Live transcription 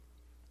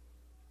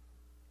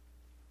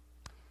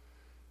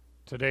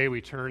Today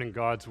we turn in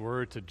God's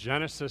Word to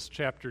Genesis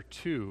chapter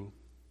 2,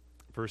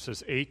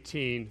 verses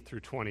 18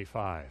 through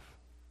 25.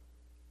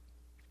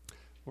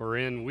 We're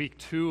in week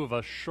 2 of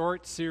a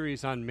short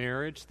series on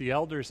marriage. The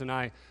elders and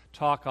I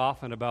talk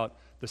often about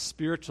the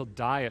spiritual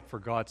diet for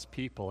God's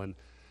people, and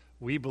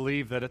we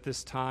believe that at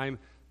this time,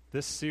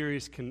 this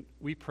series can,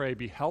 we pray,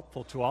 be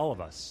helpful to all of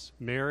us,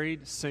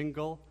 married,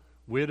 single,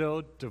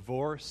 widowed,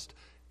 divorced,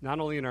 not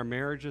only in our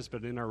marriages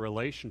but in our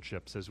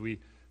relationships as we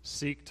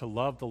seek to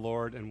love the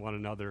Lord and one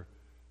another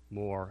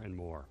more and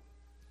more.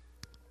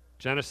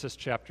 Genesis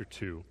chapter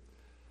 2.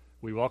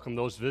 We welcome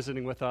those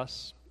visiting with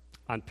us.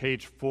 On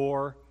page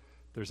 4,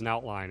 there's an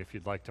outline if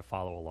you'd like to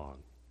follow along.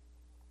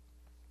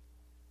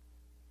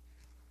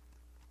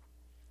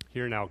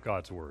 Hear now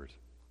God's Word.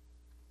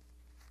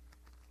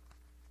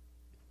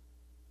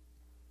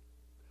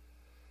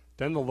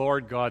 Then the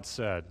Lord God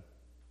said,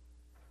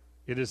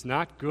 "It is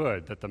not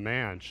good that the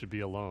man should be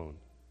alone.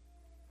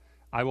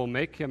 I will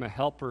make him a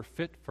helper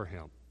fit for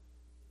him."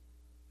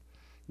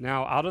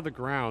 Now out of the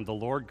ground the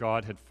Lord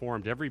God had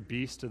formed every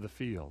beast of the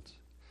field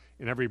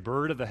and every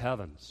bird of the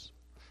heavens,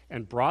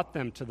 and brought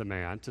them to the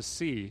man to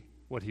see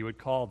what he would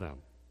call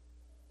them.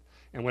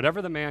 And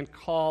whatever the man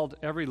called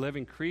every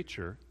living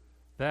creature,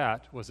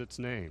 that was its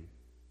name.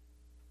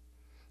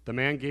 The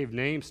man gave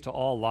names to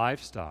all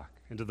livestock,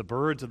 and to the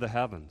birds of the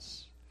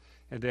heavens,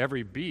 and to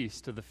every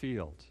beast of the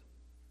field.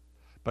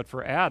 But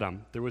for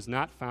Adam there was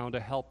not found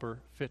a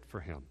helper fit for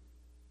him.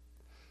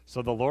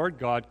 So the Lord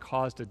God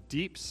caused a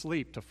deep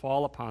sleep to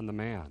fall upon the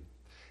man,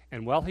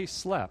 and while he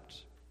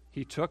slept,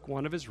 he took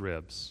one of his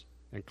ribs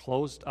and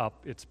closed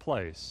up its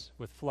place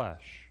with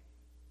flesh.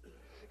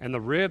 And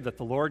the rib that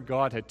the Lord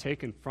God had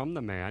taken from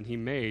the man he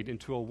made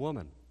into a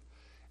woman,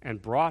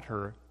 and brought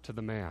her to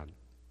the man.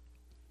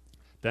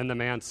 Then the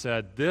man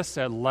said, "This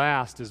at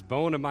last is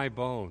bone of my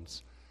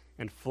bones,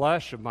 and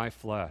flesh of my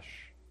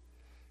flesh.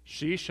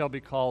 She shall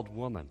be called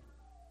woman,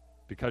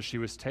 because she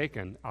was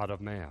taken out of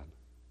man.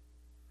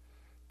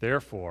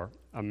 Therefore,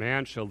 a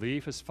man shall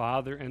leave his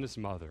father and his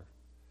mother,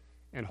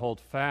 and hold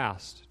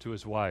fast to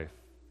his wife,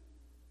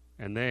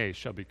 and they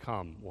shall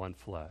become one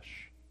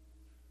flesh.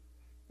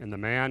 And the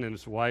man and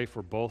his wife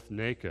were both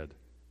naked,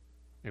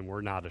 and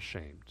were not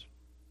ashamed."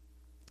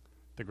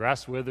 The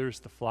grass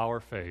withers, the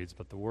flower fades,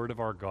 but the word of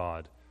our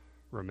God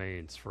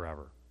remains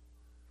forever.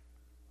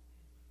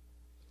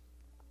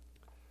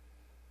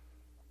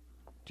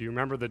 Do you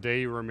remember the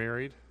day you were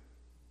married?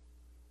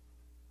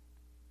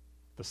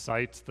 The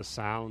sights, the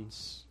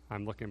sounds.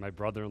 I'm looking at my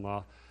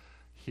brother-in-law.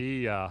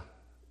 It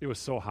was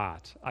so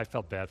hot. I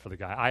felt bad for the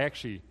guy.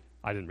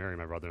 I didn't marry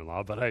my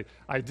brother-in-law, but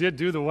I did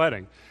do the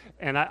wedding.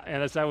 And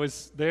as I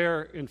was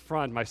there in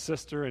front, my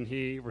sister and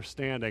he were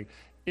standing,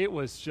 it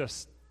was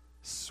just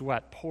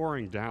sweat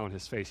pouring down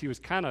his face. He was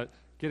kind of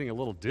getting a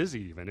little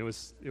dizzy even. It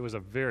was a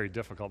very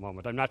difficult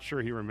moment. I'm not sure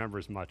he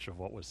remembers much of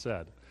what was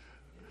said.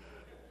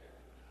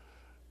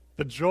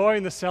 The joy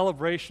and the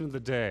celebration of the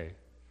day,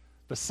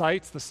 the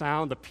sights, the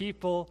sound, the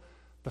people,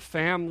 the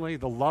family,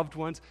 the loved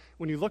ones.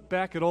 When you look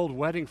back at old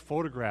wedding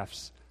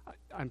photographs,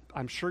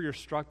 I'm sure you're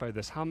struck by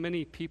this. How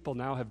many people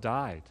now have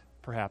died,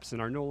 perhaps,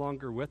 and are no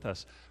longer with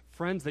us?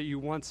 Friends that you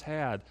once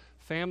had,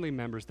 family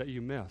members that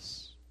you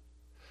miss.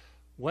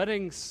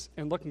 Weddings,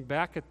 and looking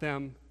back at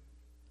them,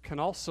 can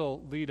also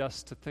lead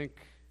us to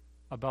think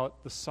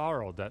about the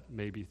sorrow that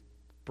may be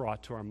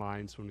brought to our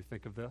minds when we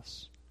think of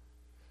this.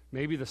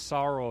 Maybe the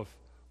sorrow of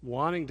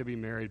wanting to be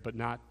married but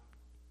not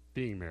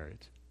being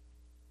married.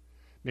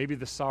 Maybe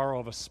the sorrow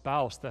of a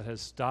spouse that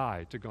has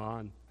died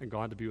gone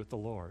to be with the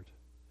Lord.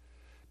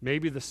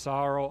 Maybe the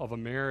sorrow of a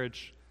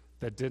marriage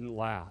that didn't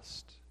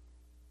last.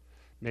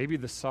 Maybe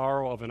the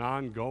sorrow of an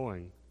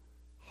ongoing,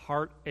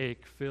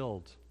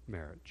 heartache-filled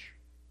marriage.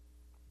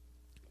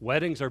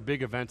 Weddings are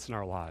big events in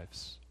our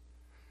lives.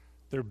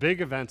 They're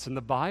big events in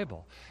the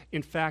Bible.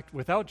 In fact,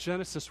 without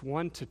Genesis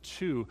 1 to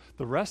 2,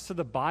 the rest of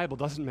the Bible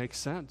doesn't make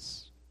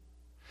sense.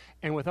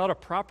 And without a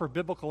proper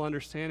biblical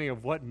understanding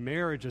of what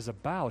marriage is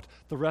about,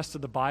 the rest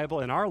of the Bible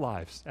and our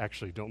lives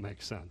actually don't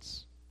make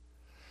sense.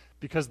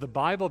 Because the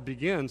Bible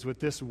begins with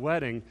this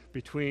wedding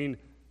between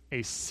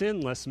a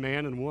sinless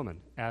man and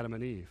woman, Adam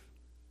and Eve.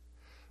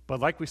 But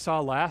like we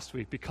saw last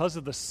week, because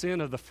of the sin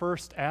of the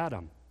first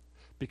Adam,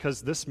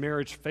 because this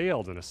marriage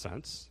failed in a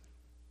sense,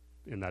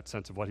 in that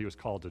sense of what he was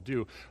called to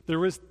do,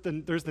 there's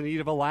the need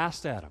of a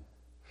last Adam.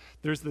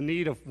 There's the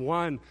need of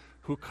one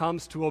who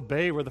comes to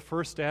obey where the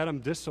first Adam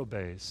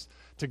disobeys,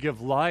 to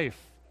give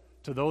life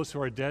to those who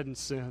are dead in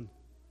sin,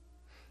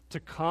 to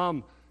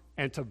come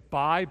and to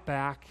buy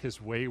back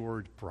his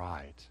wayward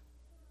bride.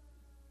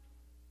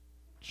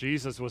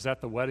 Jesus was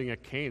at the wedding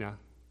at Cana.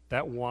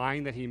 That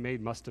wine that he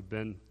made must have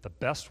been the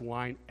best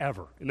wine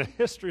ever in the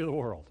history of the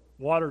world,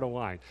 water to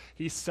wine.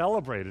 He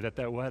celebrated at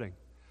that wedding.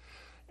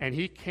 And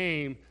he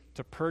came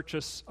to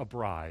purchase a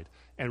bride.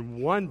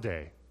 And one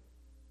day,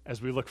 as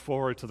we look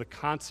forward to the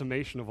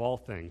consummation of all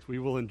things, we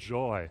will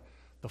enjoy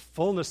the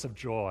fullness of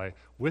joy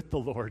with the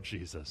Lord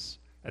Jesus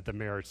at the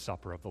marriage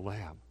supper of the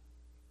Lamb.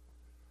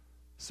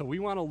 So we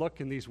want to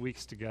look in these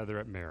weeks together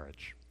at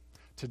marriage.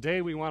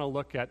 Today we want to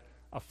look at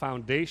a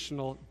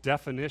foundational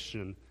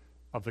definition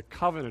of the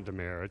covenant of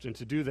marriage. And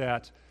to do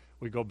that,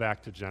 we go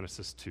back to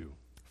Genesis 2.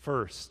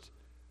 First,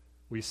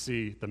 we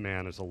see the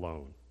man is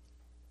alone.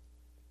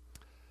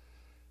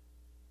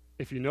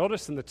 If you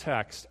notice in the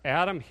text,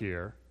 Adam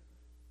here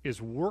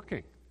is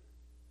working.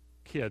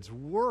 Kids,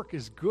 work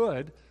is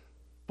good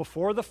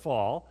before the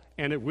fall,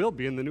 and it will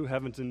be in the new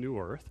heavens and new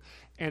earth.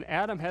 And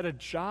Adam had a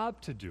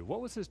job to do.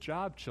 What was his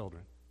job,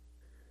 children?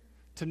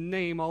 To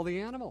name all the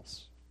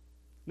animals.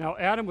 Now,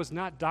 Adam was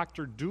not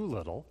Dr.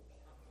 Doolittle.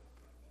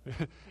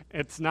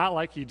 It's not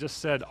like he just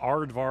said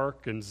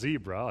aardvark and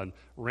zebra and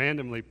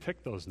randomly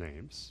picked those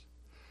names.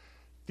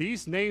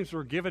 These names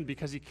were given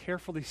because he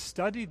carefully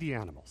studied the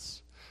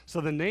animals. So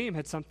the name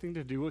had something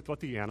to do with what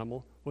the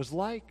animal was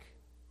like.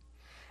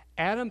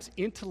 Adam's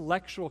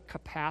intellectual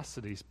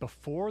capacities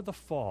before the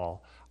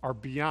fall are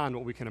beyond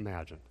what we can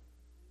imagine.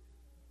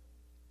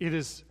 It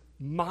is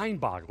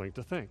mind-boggling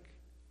to think.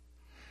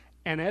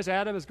 And as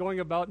Adam is going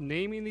about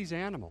naming these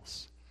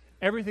animals,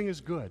 everything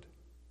is good.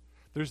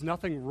 There's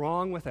nothing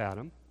wrong with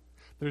Adam.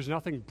 There's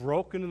nothing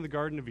broken in the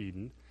Garden of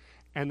Eden.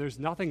 And there's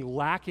nothing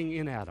lacking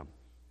in Adam.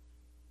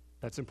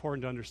 That's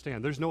important to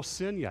understand. There's no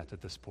sin yet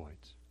at this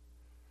point.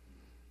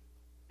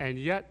 And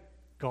yet,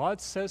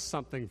 God says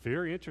something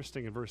very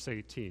interesting in verse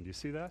 18. Do you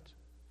see that?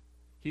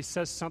 He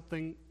says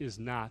something is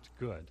not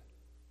good.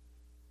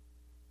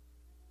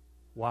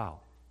 Wow.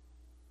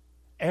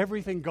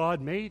 Everything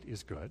God made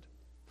is good.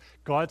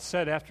 God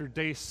said after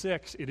day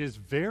 6, it is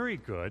very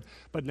good.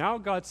 But now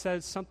God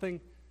says something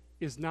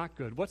is not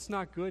good. What's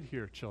not good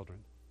here, children?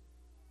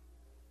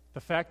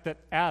 The fact that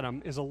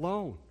Adam is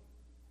alone.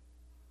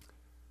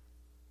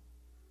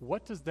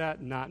 What does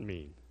that not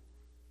mean?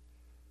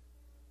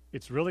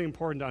 It's really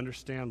important to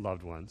understand,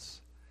 loved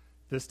ones.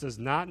 This does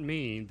not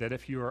mean that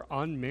if you are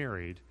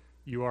unmarried,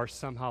 you are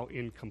somehow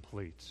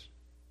incomplete.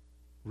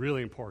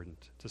 Really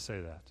important to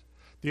say that.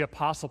 The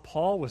Apostle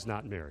Paul was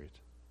not married.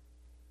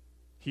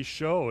 He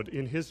showed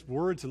in his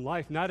words in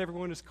life, not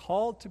everyone is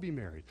called to be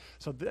married.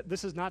 So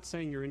this is not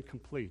saying you're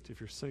incomplete if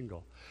you're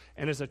single.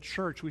 And as a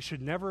church, we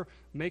should never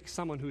make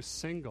someone who's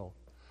single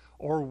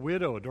or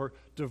widowed or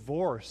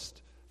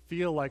divorced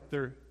feel like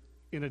they're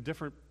in a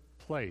different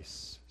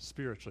place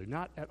spiritually.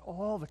 Not at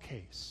all the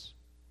case.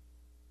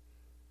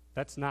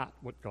 That's not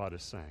what God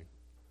is saying.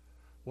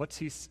 What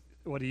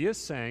he is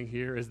saying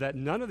here is that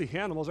none of the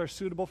animals are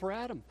suitable for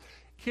Adam.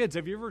 Kids,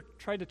 have you ever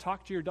tried to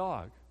talk to your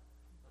dog?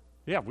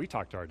 Yeah, we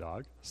talk to our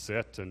dog.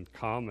 Sit and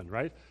come and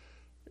right.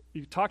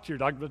 You talk to your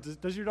dog, but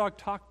does your dog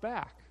talk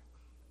back?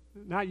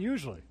 Not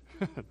usually.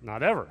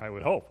 Not ever, I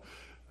would hope.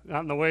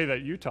 Not in the way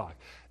that you talk.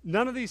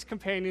 None of these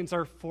companions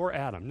are for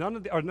Adam. None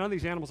of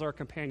these animals are a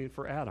companion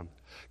for Adam.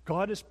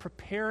 God is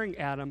preparing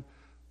Adam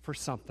for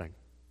something.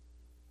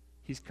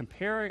 He's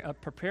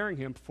preparing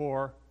him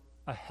for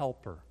a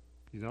helper.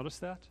 You notice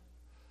that?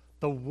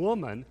 The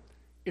woman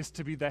is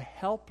to be the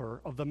helper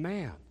of the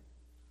man.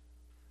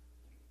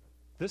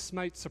 This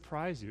might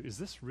surprise you. Is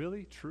this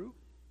really true?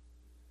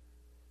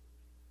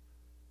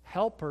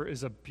 Helper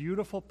is a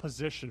beautiful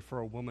position for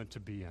a woman to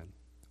be in.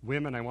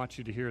 Women, I want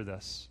you to hear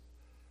this.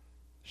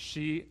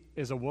 She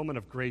is a woman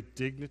of great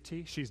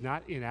dignity. She's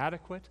not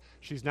inadequate.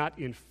 She's not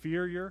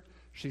inferior.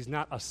 She's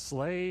not a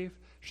slave.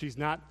 She's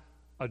not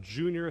a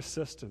junior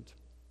assistant.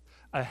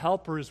 A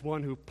helper is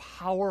one who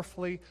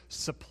powerfully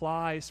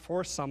supplies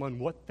for someone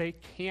what they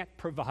can't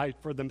provide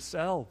for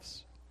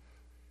themselves.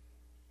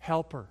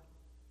 Helper.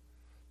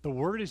 The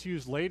word is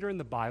used later in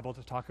the Bible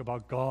to talk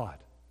about God.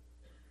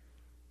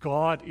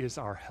 God is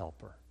our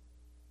helper.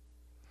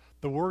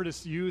 The word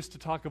is used to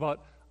talk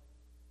about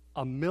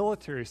a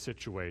military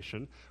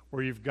situation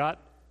where you've got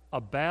a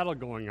battle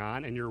going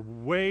on and you're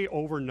way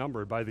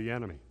outnumbered by the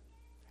enemy.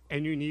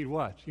 And you need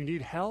what? You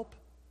need help.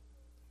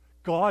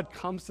 God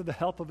comes to the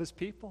help of his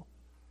people.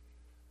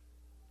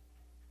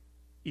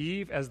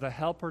 Eve, as the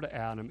helper to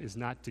Adam, is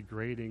not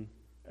degrading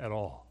at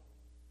all.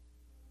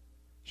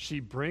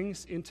 She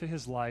brings into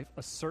his life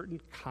a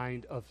certain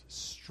kind of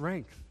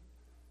strength.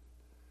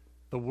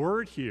 The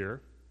word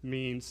here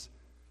means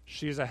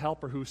she is a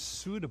helper who's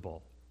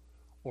suitable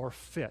or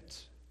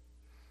fit.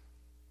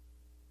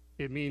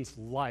 It means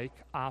like,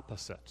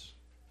 opposite.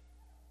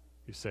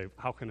 You say,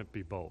 how can it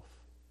be both?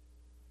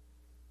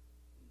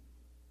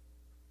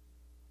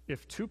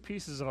 If two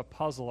pieces of a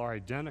puzzle are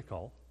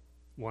identical,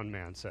 one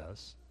man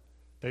says,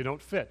 they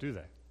don't fit, do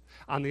they?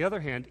 On the other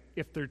hand,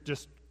 if they're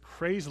just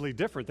crazily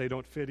different, they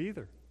don't fit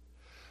either.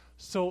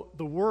 So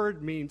the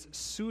word means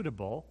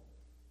suitable,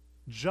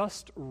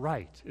 just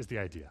right is the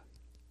idea.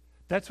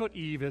 That's what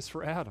Eve is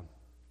for Adam.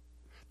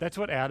 That's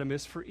what Adam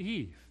is for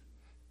Eve.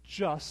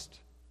 Just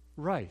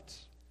right.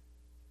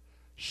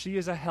 She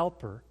is a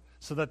helper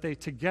so that they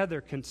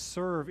together can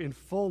serve in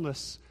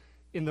fullness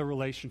in the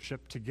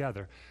relationship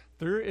together.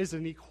 There is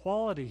an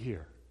equality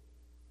here.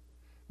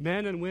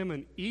 Men and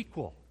women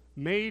equal,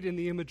 made in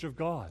the image of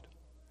God.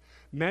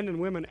 Men and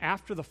women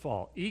after the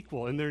fall,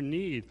 equal in their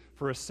need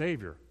for a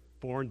Savior,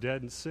 born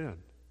dead in sin.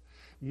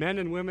 Men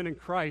and women in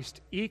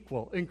Christ,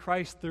 equal. In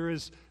Christ there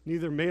is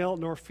neither male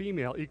nor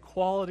female,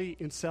 equality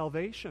in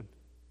salvation.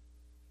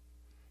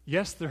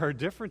 Yes, there are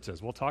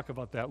differences. We'll talk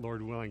about that,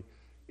 Lord willing,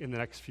 in the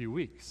next few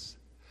weeks.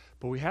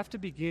 But we have to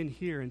begin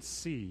here and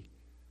see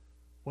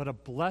what a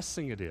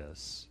blessing it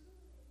is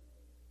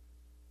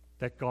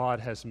that God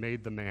has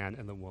made the man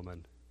and the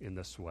woman in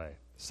this way.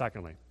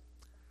 Secondly,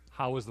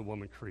 how was the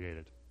woman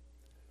created?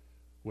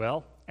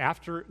 Well,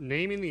 after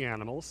naming the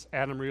animals,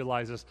 Adam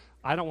realizes,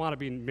 I don't want to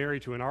be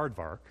married to an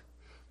aardvark.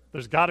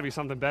 There's got to be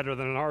something better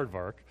than an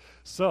aardvark.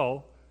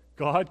 So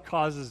God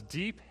causes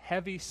deep,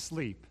 heavy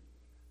sleep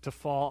to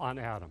fall on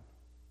Adam.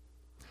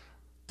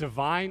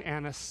 Divine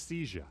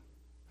anesthesia,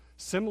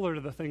 similar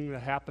to the thing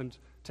that happened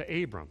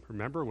to Abram.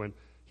 Remember when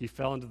he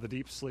fell into the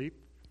deep sleep?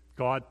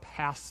 God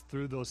passed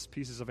through those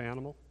pieces of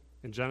animal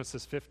in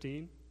Genesis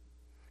 15.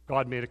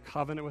 God made a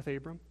covenant with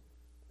Abram.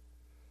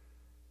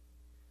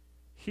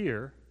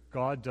 Here,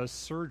 God does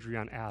surgery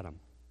on Adam.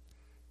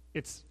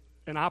 It's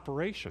an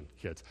operation,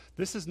 kids.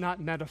 This is not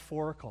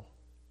metaphorical.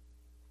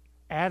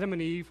 Adam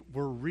and Eve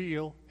were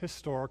real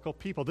historical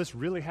people. This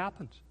really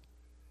happened.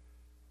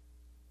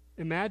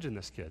 Imagine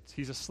this, kids.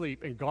 He's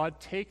asleep, and God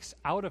takes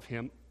out of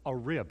him a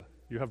rib.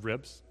 You have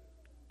ribs?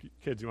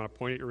 Kids, you want to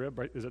point at your rib,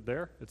 right? Is it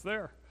there? It's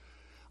there.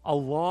 A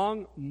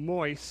long,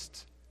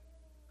 moist,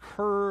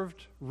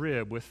 curved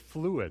rib with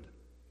fluid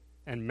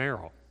and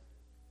marrow.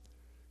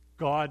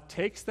 God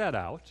takes that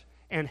out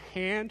and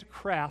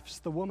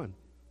handcrafts the woman.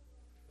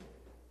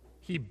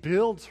 He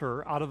builds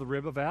her out of the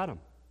rib of Adam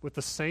with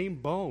the same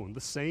bone, the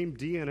same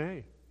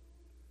DNA.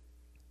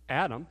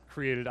 Adam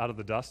created out of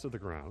the dust of the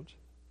ground.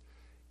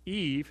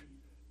 Eve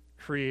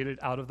created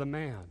out of the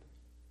man.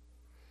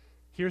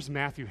 Here's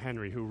Matthew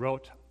Henry, who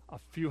wrote a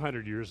few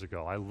hundred years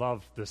ago. I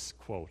love this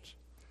quote.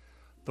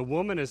 The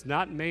woman is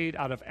not made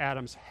out of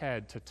Adam's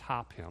head to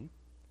top him.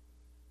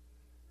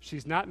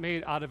 She's not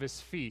made out of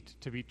his feet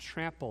to be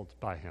trampled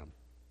by him.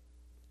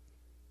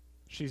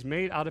 She's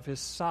made out of his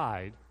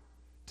side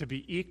to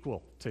be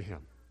equal to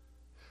him,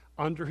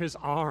 under his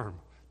arm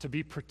to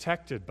be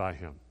protected by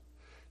him,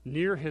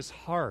 near his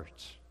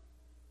heart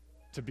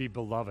to be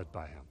beloved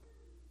by him.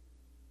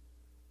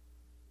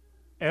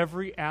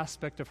 Every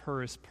aspect of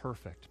her is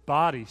perfect: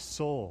 body,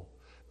 soul,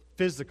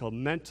 physical,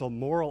 mental,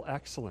 moral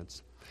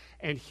excellence.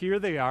 And here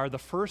they are, the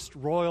first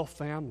royal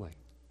family,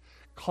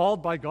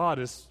 called by God,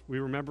 as we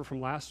remember from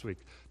last week,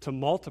 to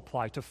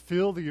multiply, to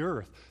fill the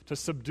earth, to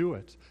subdue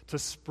it, to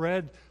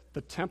spread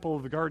the temple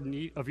of the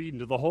Garden of Eden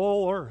to the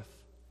whole earth.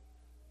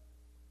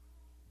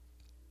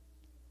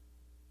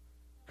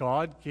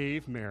 God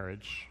gave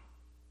marriage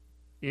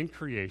in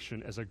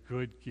creation as a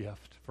good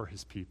gift for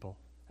his people,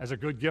 as a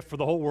good gift for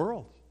the whole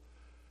world.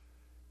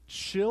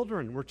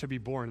 Children were to be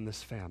born in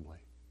this family.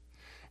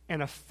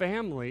 And a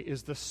family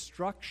is the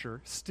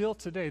structure, still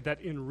today,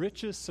 that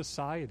enriches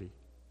society,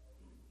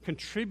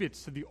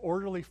 contributes to the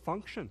orderly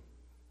function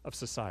of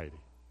society.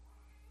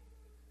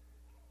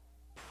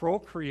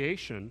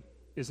 Procreation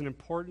is an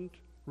important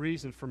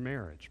reason for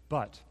marriage,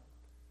 but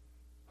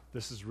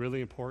this is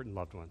really important,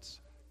 loved ones.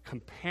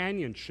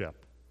 Companionship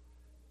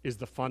is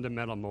the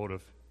fundamental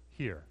motive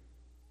here.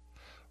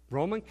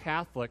 Roman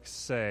Catholics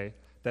say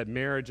that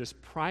marriage is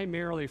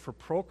primarily for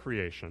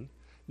procreation,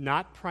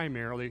 not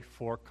primarily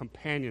for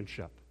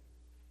companionship.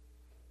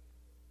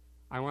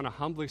 I want to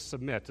humbly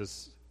submit,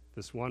 as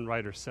this one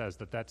writer says,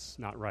 that that's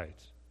not right.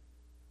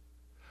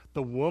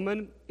 The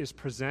woman is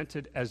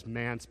presented as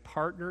man's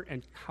partner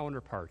and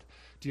counterpart.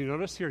 Do you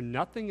notice here,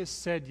 nothing is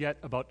said yet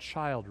about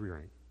child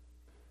rearing.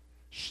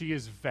 She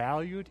is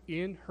valued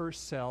in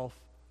herself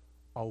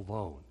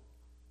alone.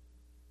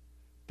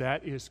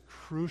 That is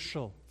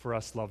crucial for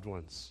us, loved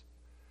ones,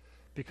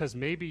 because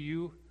maybe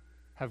you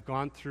have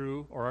gone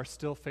through or are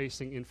still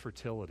facing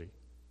infertility.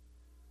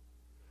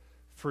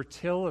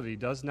 Fertility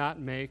does not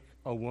make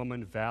a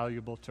woman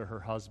valuable to her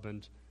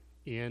husband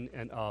in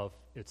and of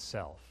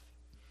itself.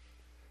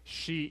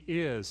 She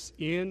is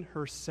in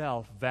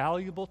herself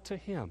valuable to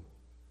him,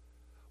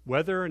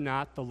 whether or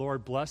not the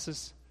Lord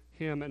blesses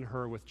him and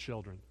her with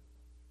children.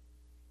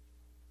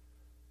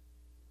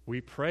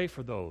 We pray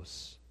for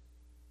those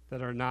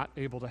that are not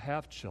able to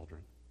have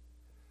children.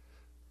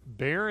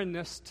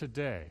 Barrenness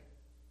today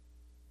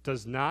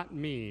does not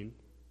mean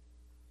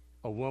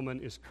a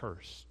woman is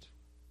cursed.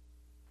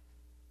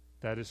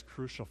 That is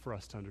crucial for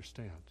us to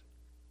understand.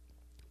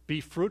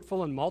 Be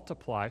fruitful and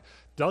multiply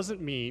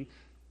doesn't mean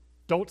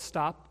don't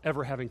stop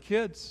ever having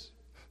kids.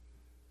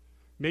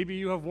 Maybe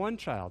you have one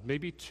child,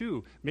 maybe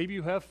two, maybe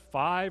you have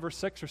 5 or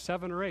 6 or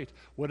 7 or 8.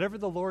 Whatever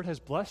the Lord has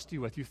blessed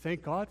you with, you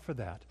thank God for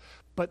that.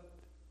 But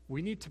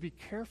we need to be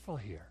careful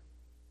here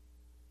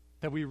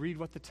that we read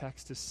what the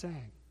text is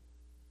saying.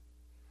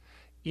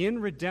 In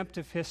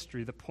redemptive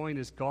history, the point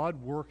is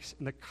God works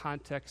in the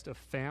context of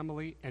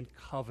family and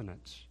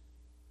covenant.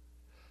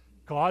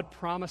 God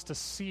promised a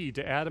seed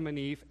to Adam and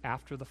Eve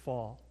after the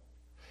fall.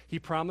 He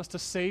promised a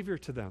Savior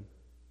to them,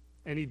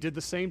 and he did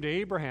the same to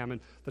Abraham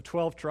and the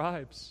 12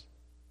 tribes.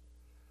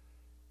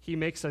 He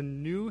makes a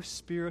new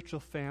spiritual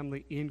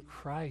family in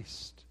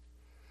Christ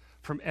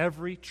from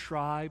every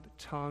tribe,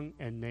 tongue,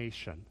 and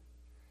nation.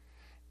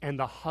 And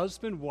the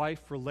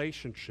husband-wife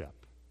relationship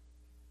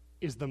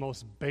is the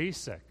most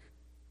basic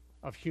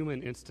of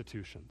human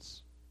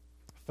institutions.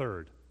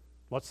 Third,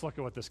 let's look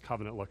at what this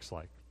covenant looks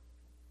like.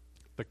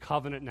 The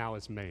covenant now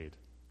is made.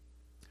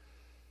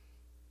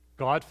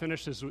 God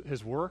finishes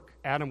his work.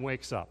 Adam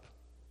wakes up.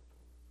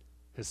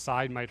 His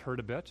side might hurt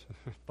a bit.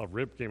 The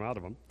rib came out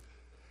of him.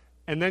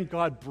 And then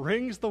God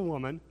brings the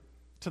woman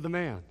to the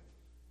man.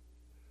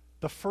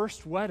 The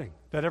first wedding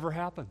that ever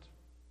happened.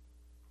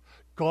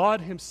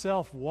 God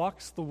himself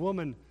walks the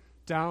woman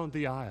down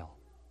the aisle.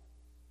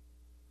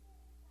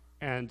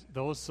 And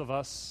those of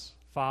us,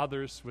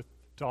 fathers with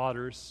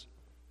daughters,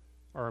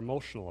 are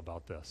emotional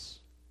about this.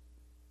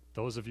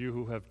 Those of you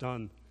who have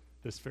done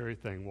this very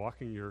thing,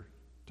 walking your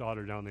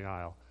daughter down the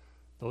aisle.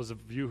 Those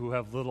of you who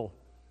have little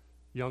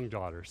young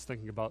daughters,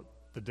 thinking about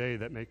the day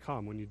that may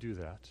come when you do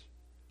that.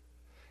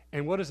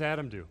 And what does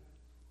Adam do?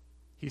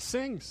 He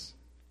sings.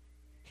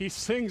 He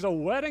sings a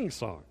wedding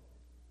song.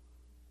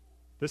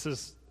 This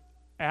is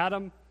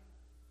Adam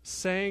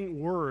saying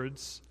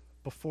words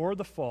before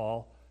the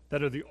fall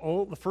that are the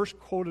first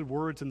quoted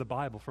words in the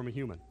Bible from a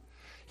human.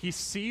 He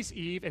sees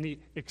Eve and he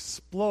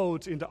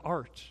explodes into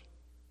art.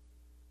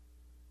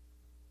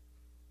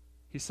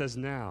 He says,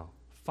 now,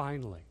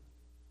 finally,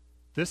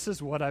 this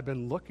is what I've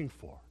been looking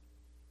for.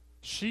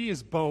 She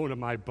is bone of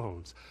my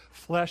bones,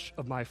 flesh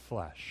of my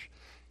flesh.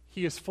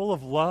 He is full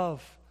of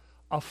love,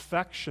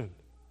 affection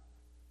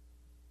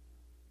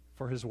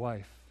for his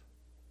wife.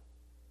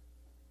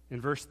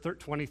 In verse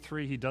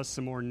 23, he does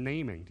some more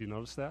naming. Do you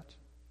notice that?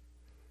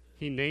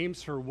 He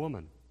names her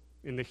woman.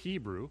 In the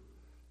Hebrew,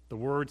 the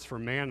words for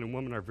man and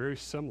woman are very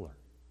similar.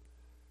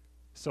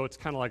 So it's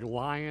kind of like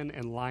lion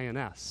and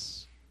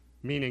lioness,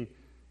 meaning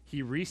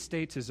he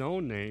restates his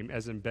own name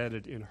as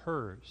embedded in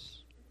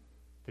hers.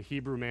 The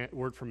Hebrew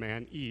word for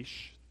man,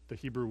 ish. The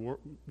Hebrew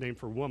name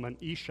for woman,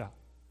 isha.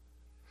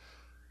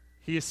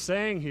 He is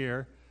saying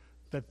here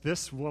that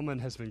this woman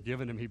has been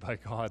given to me by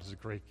God as a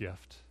great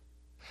gift.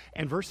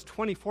 And verse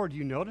 24, do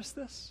you notice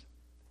this?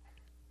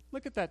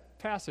 Look at that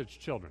passage,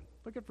 children.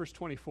 Look at verse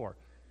 24.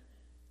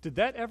 Did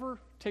that ever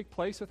take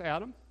place with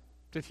Adam?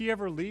 Did he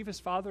ever leave his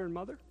father and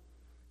mother?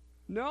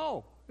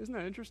 No. Isn't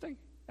that interesting?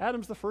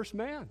 Adam's the first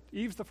man.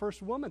 Eve's the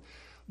first woman.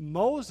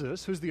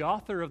 Moses, who's the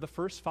author of the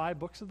first 5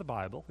 books of the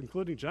Bible,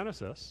 including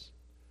Genesis,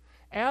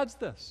 adds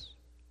this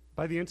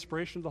by the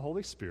inspiration of the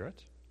Holy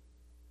Spirit.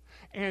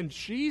 And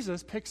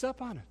Jesus picks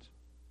up on it.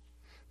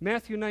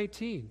 Matthew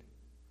 19,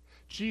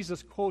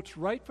 Jesus quotes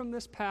right from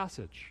this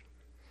passage.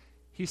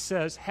 He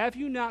says, have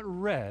you not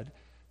read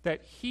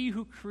that he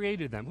who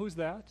created them, who's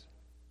that?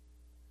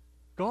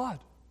 God.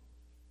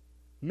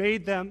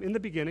 Made them in the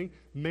beginning,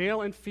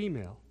 male and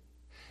female.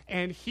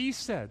 And he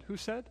said, who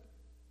said?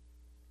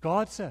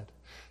 God said.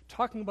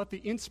 Talking about the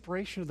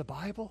inspiration of the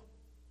Bible.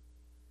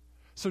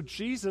 So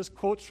Jesus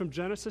quotes from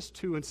Genesis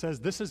 2 and says,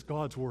 this is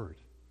God's word.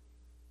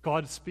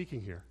 God is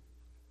speaking here.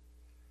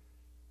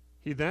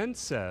 He then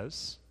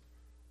says,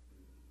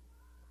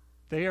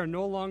 they are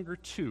no longer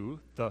two,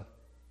 the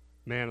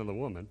man and the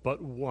woman,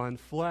 but one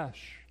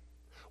flesh.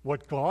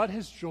 What God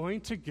has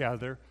joined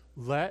together,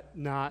 let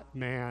not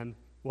man,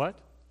 what?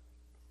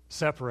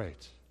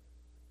 Separate.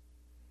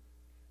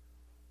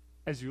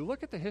 As you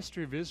look at the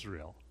history of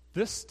Israel,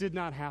 this did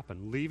not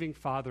happen, leaving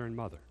father and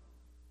mother.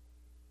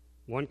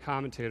 One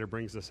commentator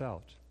brings this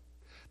out.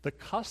 The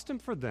custom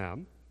for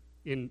them,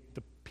 in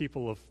the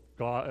people of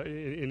God,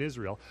 in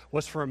Israel,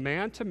 was for a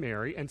man to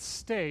marry and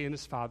stay in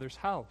his father's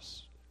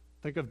house.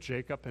 Think of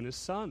Jacob and his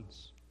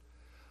sons.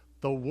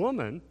 The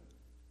woman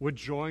would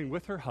join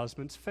with her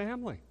husband's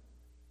family.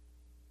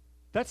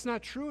 That's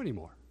not true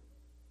anymore.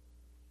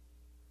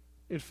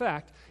 In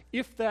fact,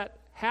 if that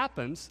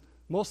happens,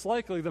 most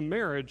likely the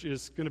marriage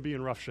is going to be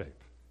in rough shape.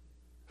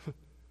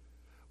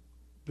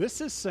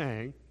 This is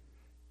saying,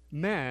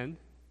 men,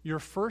 your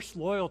first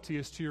loyalty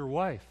is to your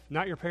wife,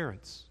 not your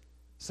parents.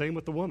 Same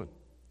with the woman.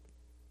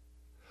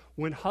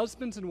 When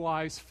husbands and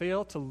wives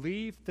fail to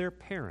leave their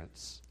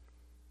parents,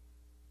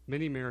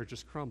 many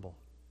marriages crumble.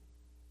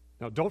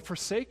 Now, don't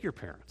forsake your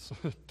parents.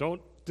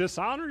 Don't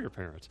dishonor your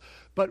parents.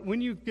 But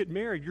when you get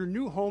married, your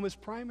new home is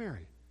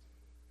primary.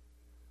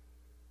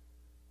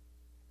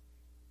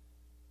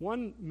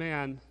 One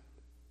man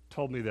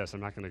told me this.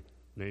 I'm not going to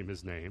name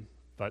his name,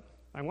 but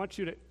I want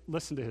you to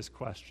listen to his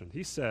question.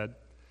 He said,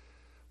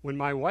 when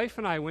my wife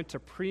and I went to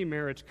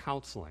pre-marriage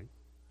counseling,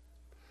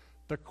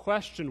 the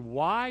question,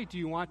 why do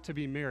you want to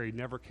be married,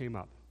 never came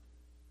up.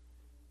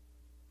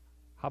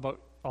 How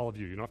about all of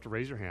you? You don't have to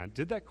raise your hand.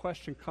 Did that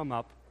question come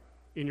up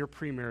in your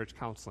pre-marriage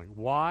counseling?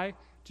 Why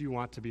do you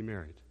want to be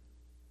married?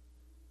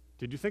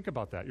 Did you think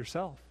about that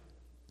yourself?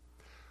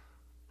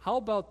 How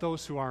about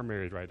those who are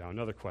married right now?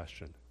 Another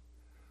question.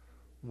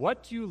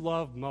 What do you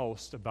love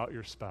most about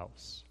your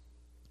spouse?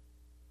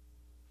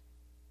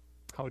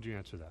 How would you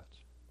answer that?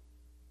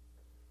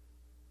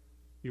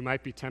 You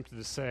might be tempted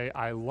to say,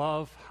 I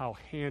love how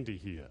handy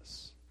he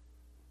is.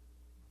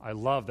 I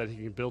love that he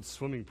can build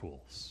swimming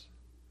pools.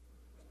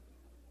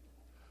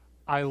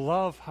 I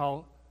love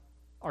how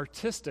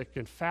artistic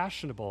and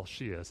fashionable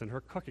she is in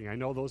her cooking. I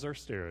know those are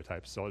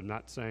stereotypes, so I'm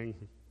not saying,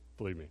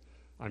 believe me,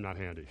 I'm not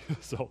handy.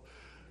 So,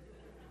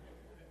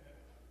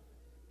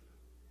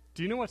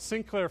 Do you know what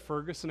Sinclair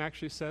Ferguson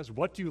actually says?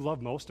 What do you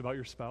love most about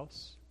your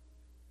spouse?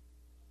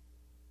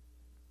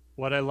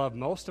 What I love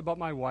most about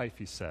my wife,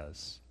 he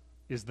says,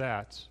 is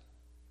that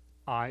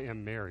I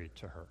am married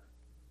to her.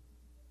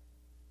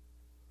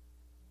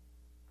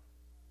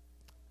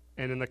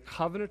 And in the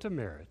covenant of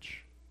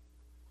marriage,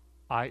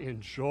 I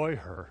enjoy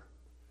her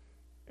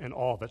and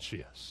all that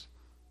she is.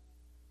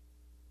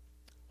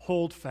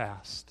 Hold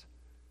fast,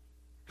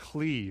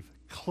 cleave,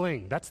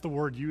 cling. That's the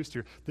word used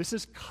here. This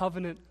is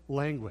covenant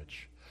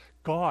language.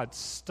 God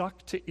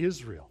stuck to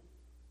Israel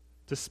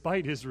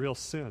despite Israel's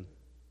sin.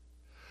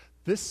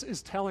 This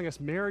is telling us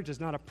marriage is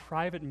not a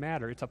private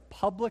matter. It's a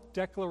public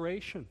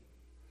declaration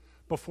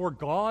before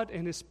God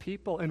and his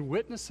people and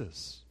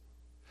witnesses.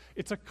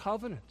 It's a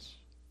covenant.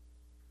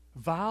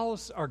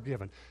 Vows are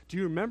given. Do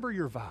you remember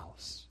your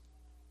vows?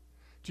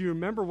 Do you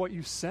remember what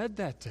you said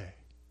that day?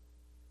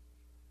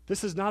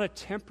 This is not a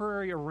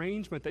temporary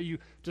arrangement that you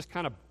just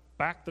kind of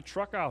back the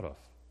truck out of.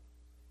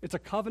 It's a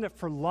covenant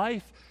for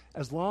life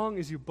as long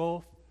as you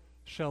both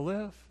shall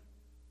live.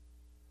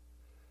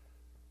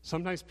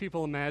 Sometimes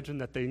people imagine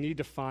that they need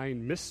to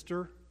find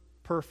Mr.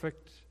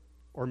 Perfect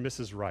or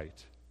Mrs.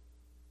 Right.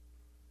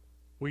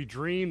 We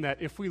dream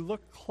that if we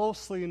look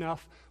closely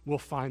enough, we'll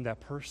find that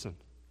person.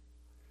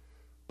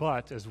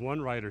 But, as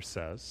one writer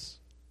says,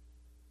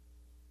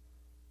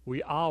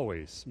 we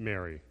always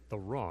marry the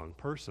wrong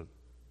person.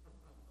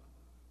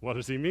 What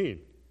does he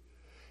mean?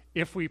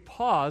 If we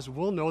pause,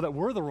 we'll know that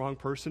we're the wrong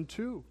person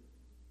too.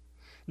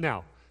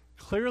 Now,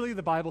 clearly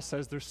the Bible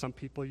says there's some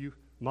people you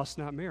must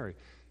not marry.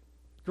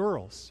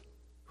 Girls,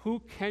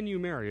 who can you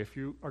marry if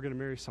you are going to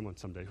marry someone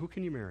someday? Who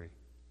can you marry?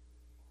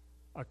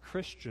 A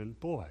Christian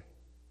boy.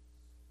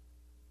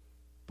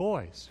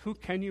 Boys, who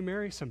can you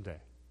marry someday?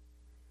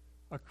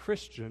 A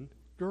Christian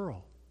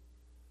girl.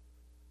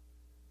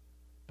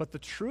 But the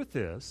truth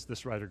is,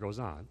 this writer goes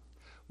on,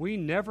 we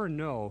never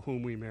know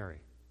whom we marry.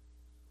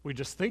 We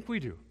just think we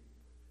do.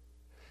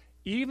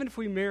 Even if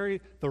we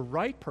marry the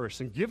right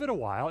person, give it a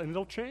while and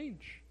it'll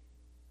change.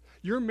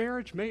 Your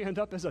marriage may end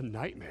up as a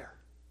nightmare.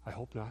 I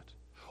hope not.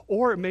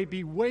 Or it may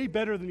be way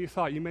better than you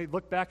thought. You may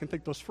look back and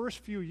think, those first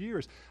few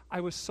years,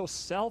 I was so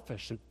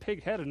selfish and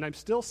pig-headed, and I'm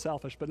still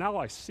selfish, but now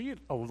I see it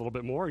a little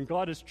bit more, and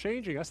God is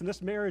changing us, and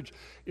this marriage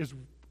is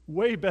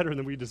way better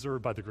than we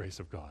deserve by the grace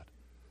of God.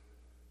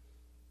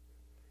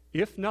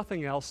 If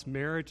nothing else,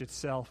 marriage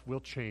itself will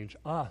change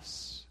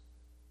us.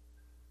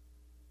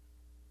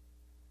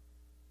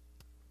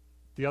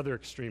 The other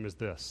extreme is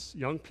this.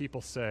 Young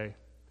people say,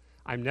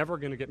 I'm never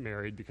going to get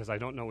married because I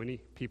don't know any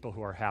people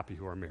who are happy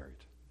who are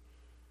married.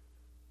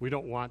 We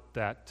don't want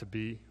that to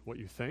be what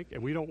you think,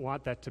 and we don't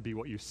want that to be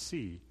what you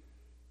see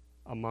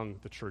among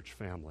the church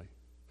family.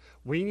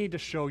 We need to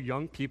show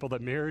young people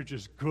that marriage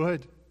is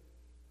good,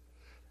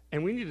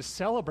 and we need to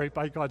celebrate,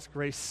 by God's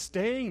grace,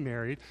 staying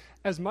married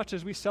as much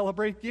as we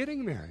celebrate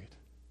getting married.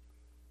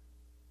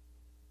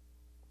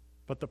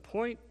 But the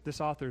point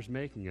this author is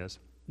making is,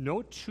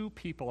 no two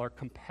people are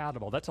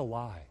compatible. That's a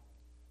lie.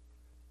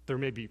 There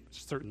may be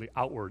certainly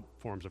outward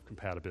forms of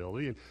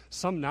compatibility, and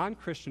some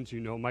non-Christians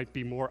might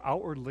be more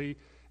outwardly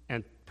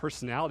and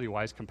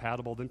personality-wise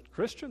compatible than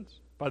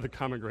Christians by the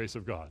common grace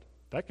of God.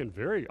 That can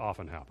very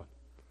often happen.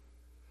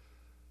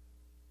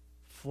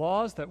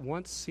 Flaws that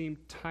once seemed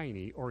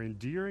tiny or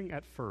endearing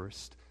at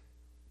first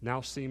now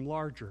seem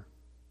larger.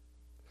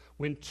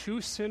 When two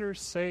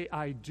sinners say,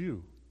 I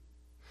do,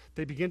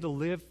 they begin to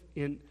live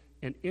in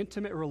an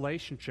intimate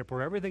relationship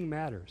where everything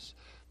matters.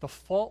 The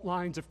fault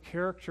lines of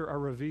character are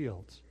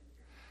revealed.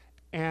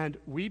 And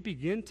we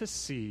begin to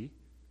see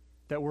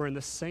that we're in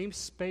the same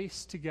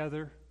space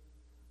together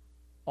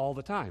all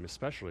the time,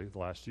 especially the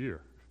last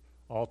year.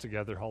 All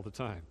together all the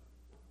time.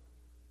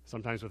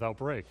 Sometimes without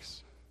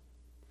breaks.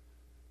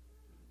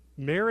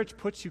 Marriage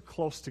puts you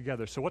close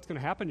together. So what's going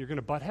to happen? You're going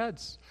to butt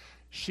heads.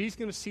 She's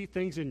going to see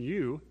things in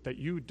you that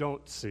you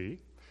don't see.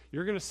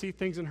 You're going to see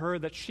things in her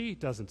that she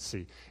doesn't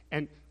see.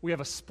 And we have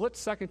a split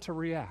second to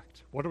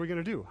react. What are we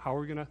going to do? How are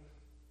we going to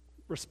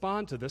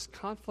respond to this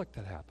conflict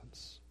that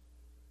happens?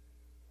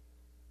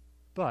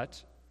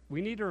 But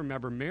we need to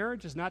remember,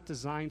 marriage is not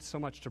designed so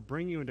much to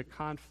bring you into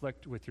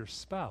conflict with your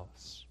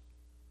spouse,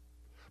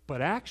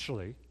 but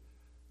actually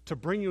to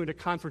bring you into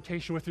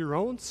confrontation with your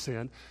own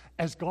sin,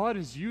 as God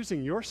is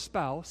using your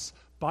spouse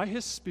by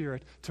his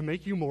Spirit to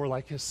make you more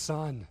like his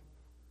Son.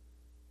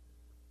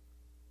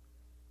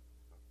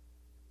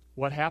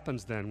 What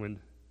happens then when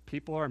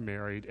people are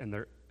married and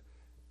their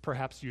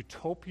perhaps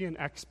utopian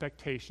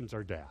expectations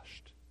are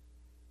dashed?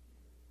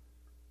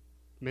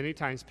 Many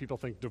times people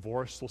think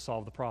divorce will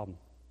solve the problem.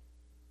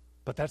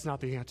 But that's not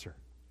the answer.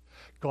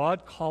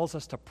 God calls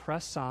us to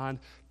press on,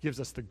 gives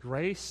us the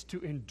grace to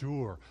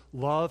endure.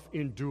 Love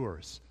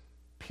endures.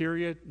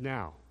 Period.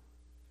 Now,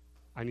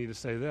 I need to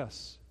say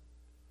this.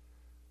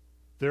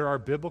 There are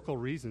biblical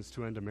reasons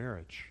to end a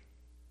marriage.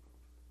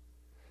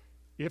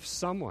 If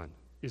someone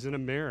is in a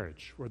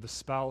marriage where the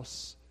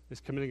spouse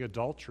is committing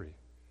adultery,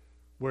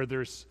 where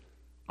there's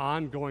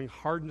ongoing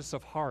hardness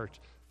of heart,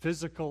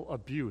 physical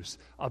abuse,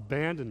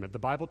 abandonment, the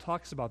Bible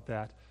talks about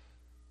that,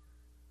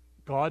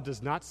 God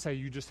does not say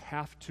you just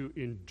have to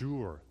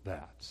endure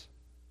that.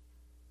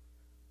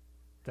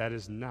 That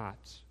is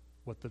not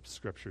what the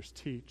Scriptures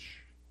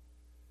teach.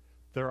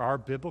 There are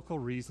biblical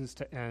reasons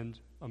to end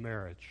a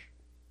marriage.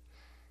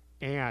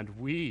 And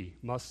we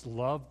must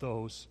love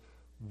those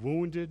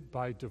wounded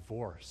by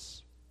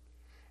divorce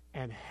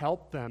and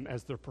help them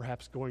as they're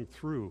perhaps going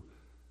through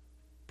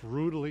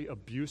brutally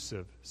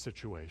abusive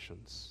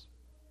situations.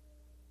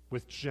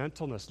 With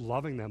gentleness,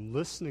 loving them,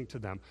 listening to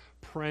them,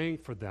 praying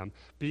for them,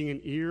 being an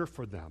ear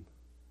for them.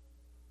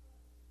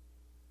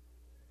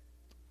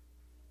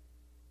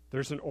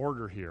 There's an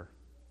order here.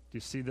 Do you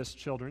see this,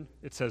 children?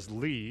 It says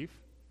leave,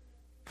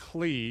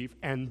 cleave,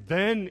 and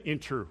then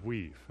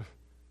interweave.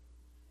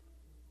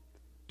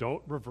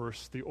 Don't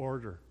reverse the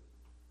order.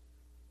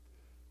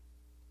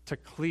 To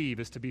cleave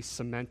is to be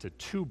cemented.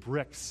 Two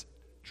bricks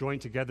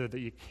joined together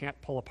that you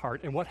can't pull apart.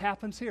 And what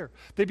happens here?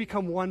 They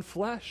become one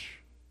flesh.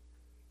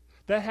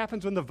 That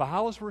happens when the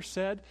vows were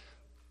said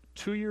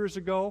 2 years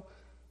ago,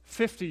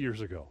 50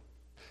 years ago.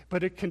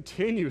 But it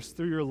continues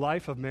through your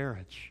life of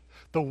marriage.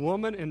 The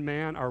woman and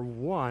man are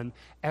one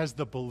as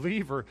the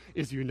believer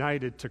is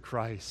united to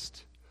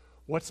Christ.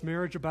 What's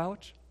marriage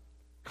about?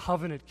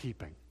 Covenant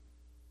keeping.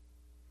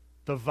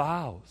 The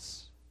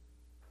vows.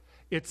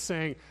 It's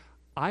saying,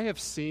 I have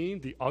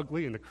seen the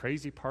ugly and the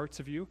crazy parts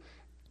of you,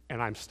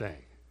 and I'm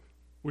staying.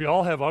 We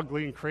all have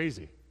ugly and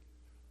crazy.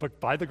 But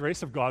by the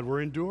grace of God,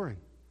 we're enduring.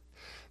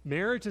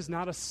 Marriage is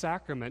not a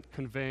sacrament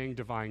conveying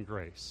divine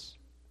grace.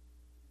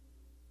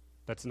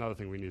 That's another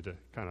thing we need to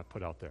kind of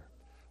put out there.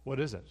 What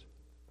is it?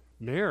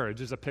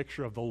 Marriage is a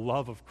picture of the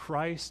love of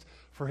Christ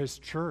for his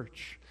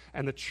church,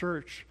 and the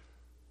church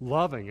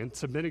loving and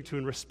submitting to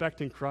and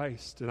respecting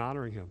Christ and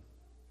honoring him.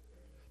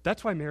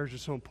 That's why marriage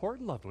is so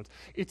important, loved ones.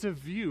 It's a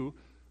view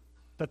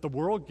that the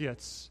world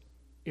gets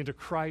into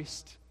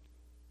Christ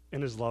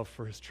and his love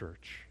for his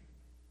church.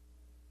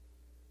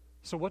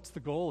 So what's the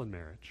goal in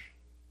marriage?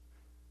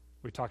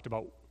 We talked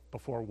about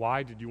before,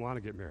 why did you want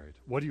to get married?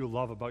 What do you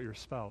love about your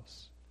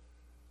spouse?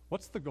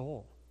 What's the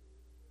goal?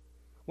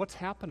 What's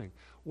happening?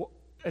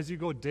 As you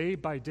go day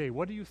by day,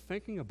 what are you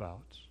thinking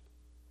about?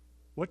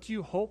 What do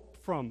you hope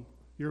from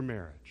your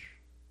marriage?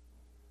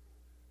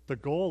 The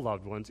goal,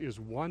 loved ones, is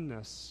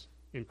oneness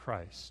in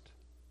Christ.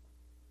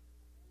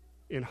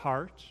 In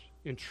heart,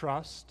 in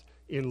trust,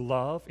 in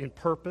love, in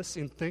purpose,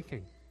 in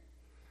thinking.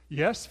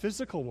 Yes,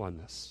 physical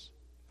oneness,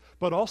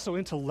 but also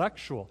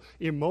intellectual,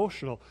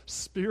 emotional,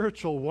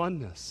 spiritual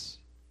oneness.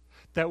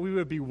 That we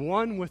would be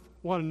one with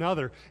one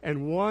another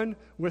and one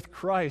with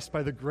Christ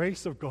by the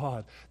grace of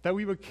God. That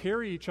we would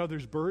carry each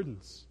other's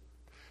burdens.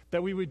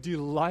 That we would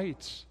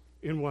delight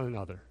in one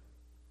another.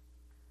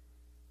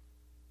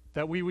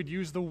 That we would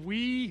use the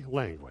we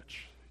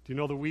language. Do you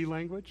know the we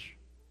language?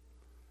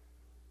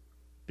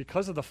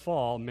 Because of the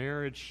fall,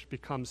 marriage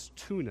becomes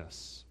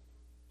two-ness.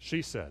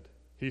 She said,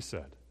 he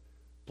said,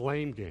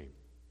 blame game.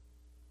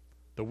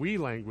 The we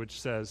language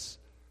says,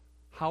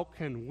 how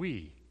can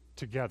we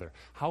together,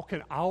 how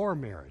can our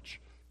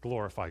marriage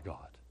glorify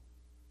God?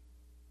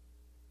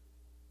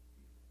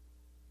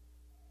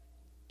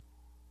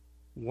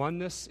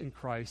 Oneness in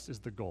Christ is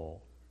the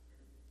goal.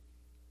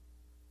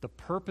 The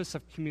purpose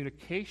of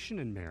communication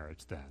in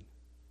marriage, then,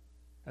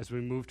 as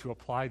we move to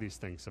apply these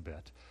things a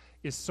bit,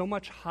 is so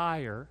much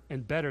higher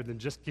and better than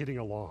just getting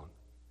along.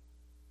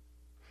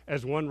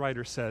 As one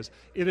writer says,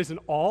 it is an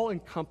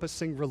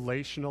all-encompassing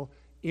relational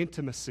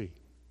intimacy.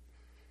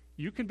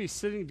 You can be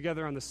sitting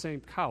together on the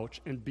same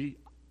couch and be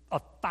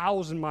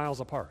 1,000 miles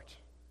apart.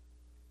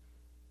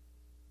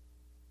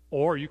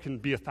 Or you can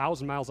be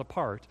 1,000 miles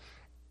apart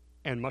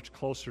and much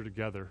closer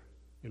together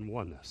in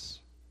oneness.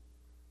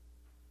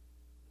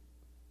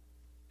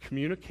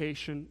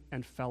 Communication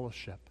and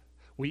fellowship.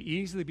 We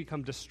easily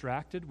become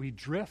distracted. We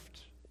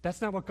drift.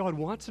 That's not what God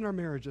wants in our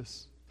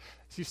marriages.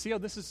 So you see how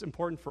this is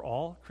important for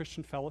all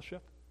Christian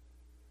fellowship?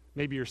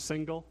 Maybe you're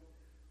single,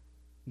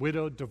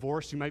 widowed,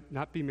 divorced, you might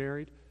not be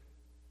married.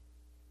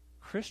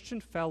 Christian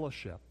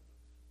fellowship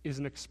is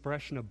an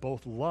expression of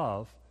both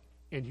love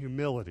and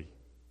humility.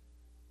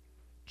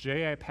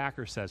 J.I.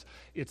 Packer says,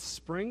 it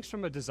springs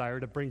from a desire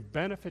to bring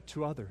benefit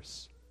to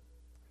others,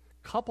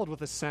 coupled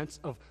with a sense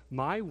of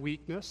my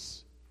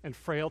weakness and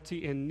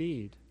frailty and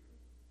need.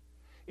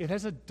 It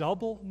has a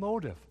double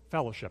motive,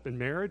 fellowship, in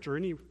marriage or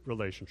any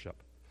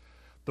relationship.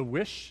 The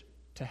wish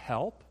to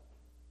help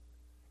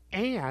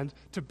and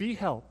to be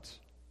helped,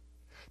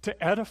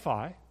 to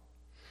edify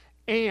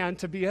and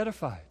to be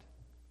edified.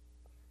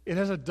 It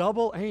has a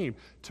double aim,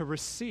 to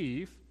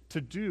receive,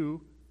 to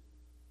do,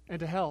 and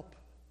to help.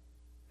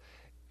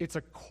 It's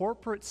a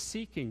corporate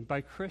seeking by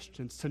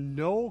Christians to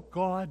know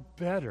God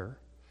better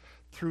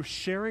through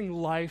sharing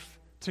life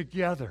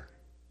together.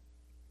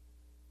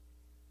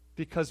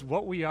 Because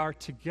what we are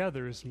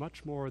together is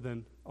much more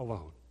than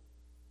alone.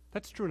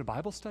 That's true in a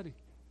Bible study.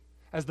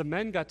 As the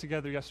men got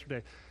together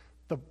yesterday,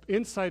 the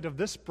insight of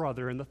this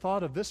brother and the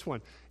thought of this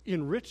one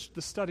enriched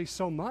the study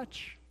so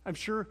much. I'm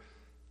sure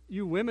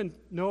you women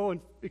know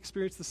and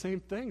experience the same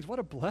things. What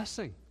a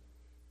blessing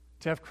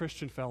to have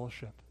Christian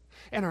fellowship.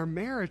 And our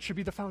marriage should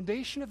be the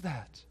foundation of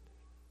that.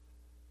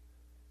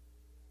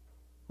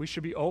 We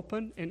should be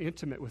open and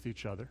intimate with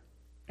each other.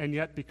 And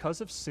yet,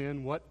 because of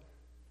sin, what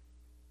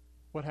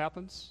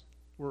happens?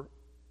 We're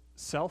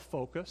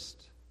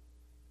self-focused,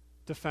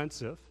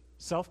 defensive,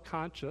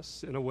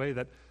 self-conscious in a way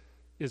that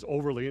is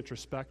overly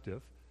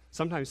introspective,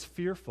 sometimes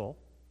fearful,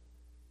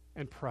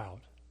 and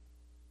proud.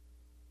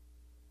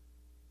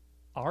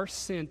 Our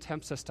sin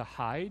tempts us to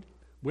hide,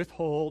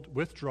 withhold,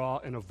 withdraw,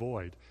 and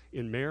avoid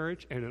in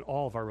marriage and in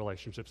all of our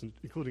relationships,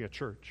 including at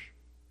church.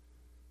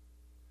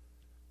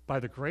 By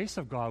the grace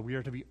of God, we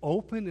are to be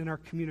open in our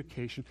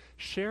communication,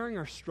 sharing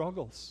our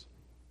struggles,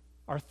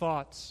 our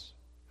thoughts,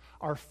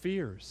 our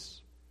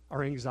fears,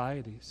 our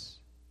anxieties.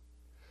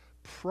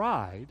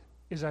 Pride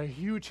is a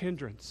huge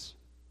hindrance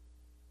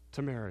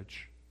to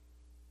marriage,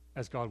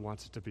 as God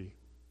wants it to be.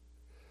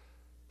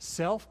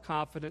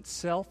 Self-confident,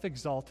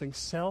 self-exalting,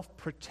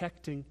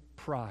 self-protecting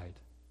pride,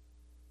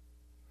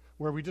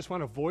 where we just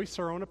want to voice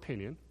our own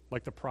opinion,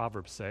 like the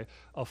Proverbs say.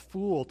 A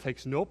fool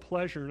takes no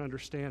pleasure in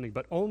understanding,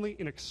 but only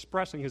in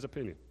expressing his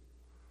opinion.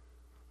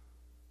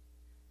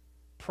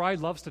 Pride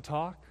loves to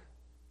talk,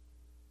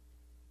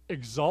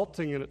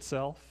 exalting in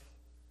itself.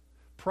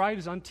 Pride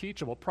is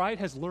unteachable. Pride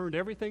has learned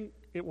everything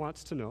it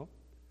wants to know.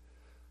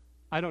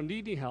 I don't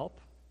need any help.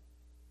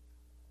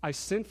 I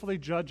sinfully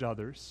judge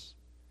others.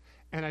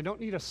 And I don't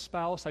need a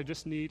spouse, I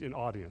just need an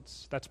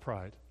audience. That's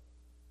pride.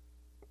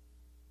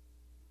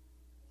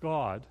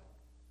 God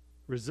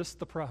resists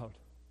the proud,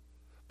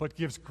 but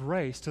gives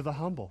grace to the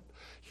humble.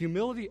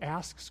 Humility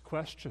asks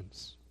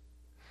questions.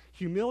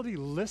 Humility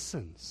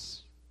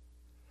listens.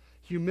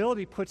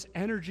 Humility puts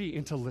energy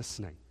into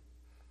listening.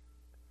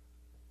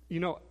 You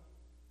know,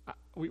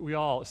 we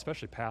all,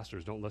 especially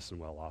pastors, don't listen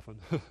well often.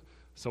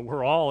 So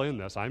we're all in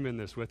this. I'm in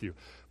this with you.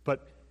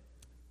 But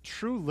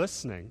true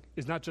listening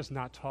is not just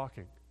not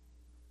talking.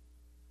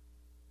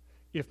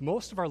 If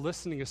most of our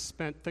listening is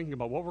spent thinking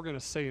about what we're going to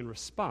say in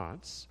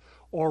response,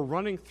 or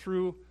running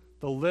through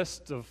the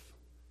list of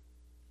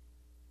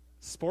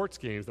sports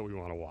games that we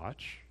want to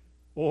watch,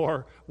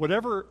 or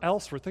whatever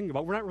else we're thinking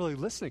about, we're not really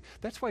listening.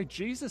 That's why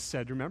Jesus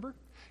said, remember?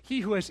 He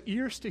who has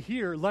ears to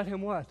hear, let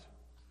him what?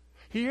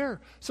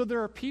 Hear. So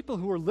there are people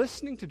who are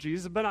listening to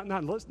Jesus, but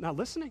not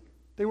listening.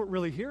 They weren't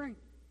really hearing.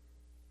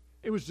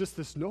 It was just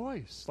this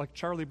noise, like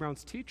Charlie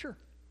Brown's teacher.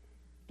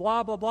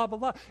 Blah, blah, blah, blah,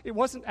 blah. It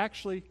wasn't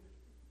actually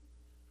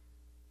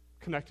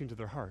connecting to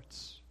their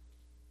hearts.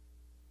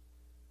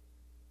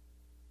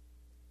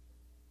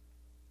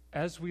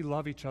 As we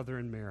love each other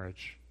in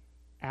marriage,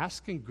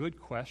 asking good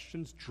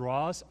questions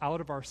draws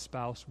out of our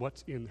spouse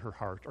what's in her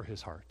heart or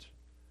his heart.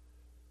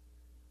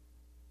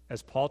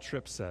 As Paul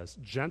Tripp says,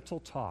 gentle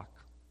talk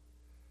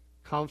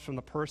comes from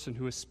the person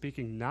who is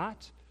speaking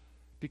not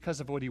because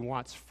of what he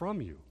wants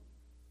from you,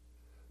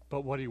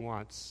 but what he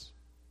wants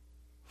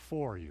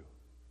for you.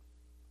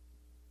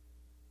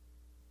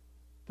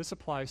 This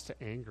applies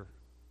to anger.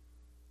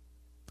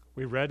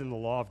 We read in the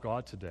law of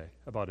God today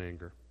about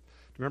anger.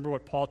 Remember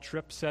what Paul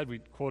Tripp said? We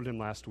quoted him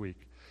last week.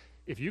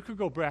 If you could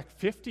go back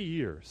 50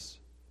 years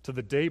to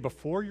the day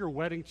before your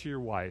wedding to your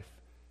wife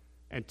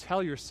and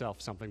tell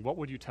yourself something, what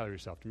would you tell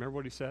yourself? Do you remember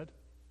what he said?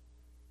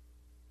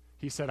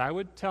 He said, I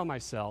would tell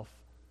myself,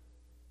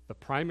 the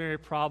primary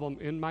problem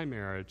in my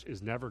marriage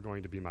is never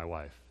going to be my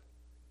wife.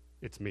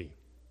 It's me.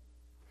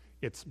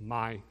 It's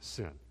my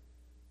sin.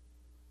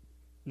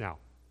 Now,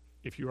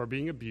 if you are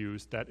being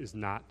abused, that is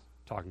not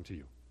talking to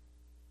you.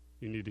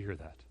 You need to hear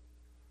that.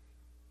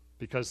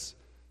 Because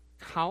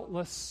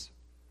countless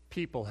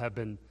people have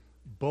been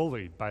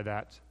bullied by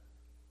that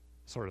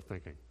sort of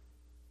thinking.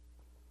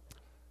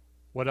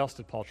 What else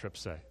did Paul Tripp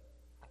say?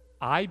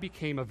 I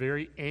became a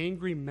very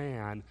angry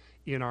man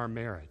in our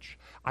marriage.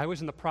 I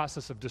was in the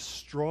process of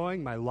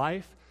destroying my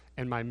life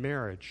and my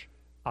marriage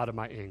out of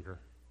my anger.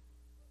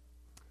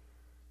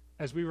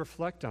 As we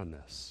reflect on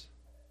this,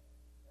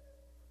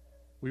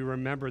 we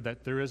remember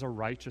that there is a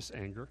righteous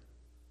anger.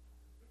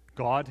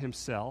 God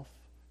himself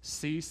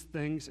sees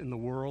things in the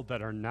world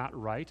that are not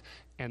right,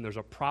 and there's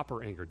a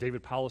proper anger.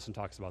 David Powlison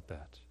talks about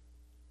that.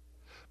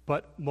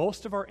 But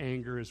most of our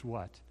anger is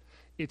what?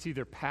 It's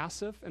either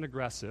passive and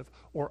aggressive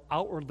or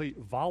outwardly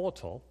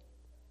volatile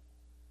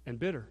and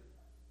bitter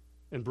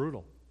and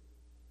brutal.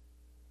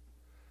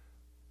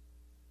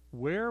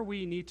 Where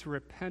we need to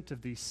repent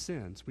of these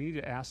sins, we need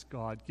to ask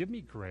God, give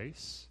me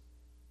grace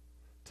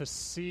to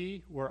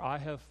see where I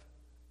have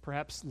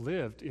perhaps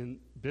lived in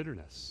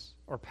bitterness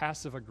or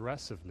passive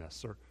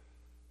aggressiveness or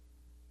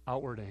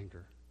outward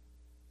anger.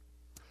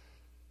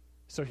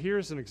 So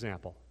here's an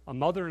example. A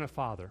mother and a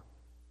father,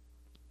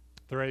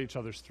 they're at each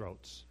other's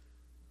throats.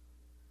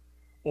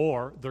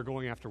 Or they're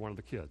going after one of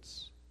the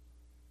kids.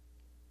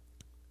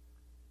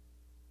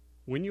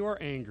 When you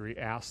are angry,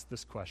 ask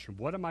this question: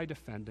 what am I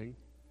defending?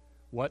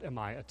 What am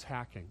I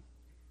attacking?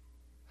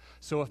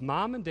 So if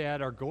mom and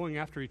dad are going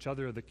after each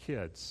other or the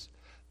kids,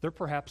 they're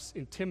perhaps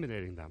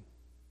intimidating them.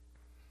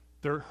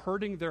 They're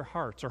hurting their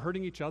hearts or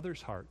hurting each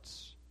other's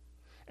hearts.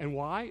 And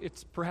why?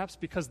 It's perhaps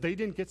because they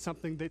didn't get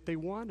something that they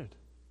wanted.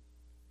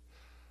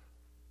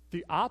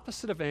 The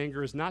opposite of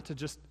anger is not to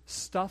just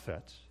stuff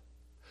it,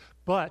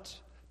 but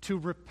to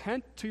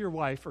repent to your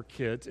wife or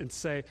kids and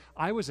say,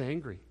 I was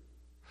angry.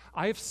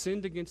 I have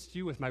sinned against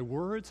you with my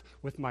words,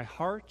 with my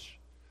heart.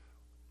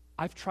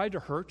 I've tried to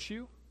hurt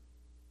you,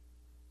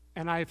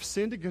 and I have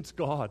sinned against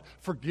God.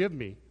 Forgive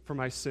me for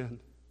my sin.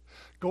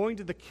 Going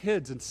to the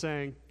kids and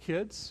saying,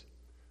 kids,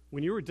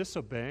 when you were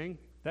disobeying,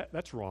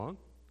 that's wrong,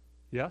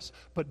 yes,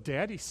 but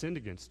Daddy sinned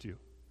against you.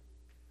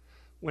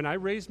 When I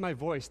raised my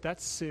voice,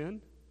 that's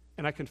sin,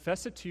 and I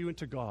confess it to you and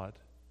to God.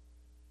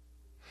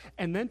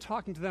 And then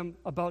talking to them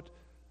about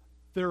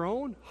their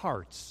own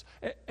hearts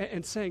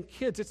and saying,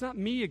 kids, it's not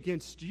me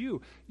against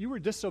you. You were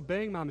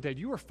disobeying Mom and Dad.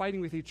 You were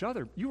fighting with each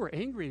other. You were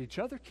angry at each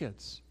other,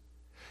 kids.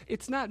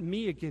 It's not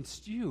me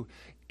against you.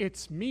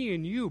 It's me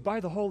and you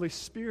by the Holy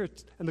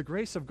Spirit and the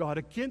grace of God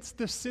against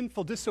this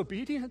sinful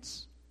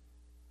disobedience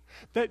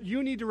that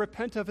you need to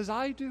repent of as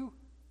I do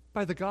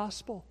by the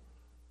gospel.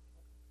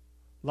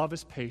 Love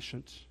is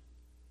patient.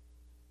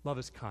 Love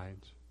is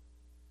kind.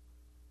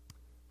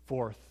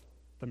 Fourth,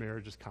 the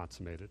marriage is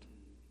consummated.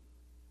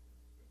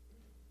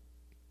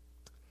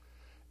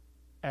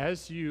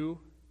 As you,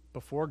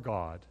 before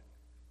God,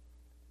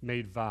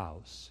 made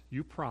vows,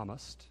 you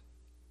promised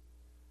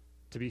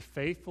to be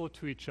faithful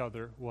to each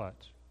other, what?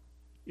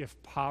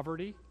 If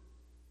poverty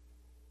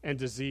and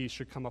disease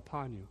should come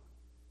upon you.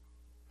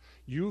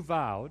 You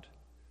vowed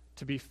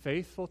to be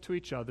faithful to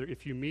each other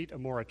if you meet a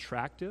more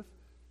attractive,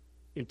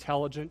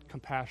 intelligent,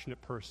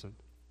 compassionate person.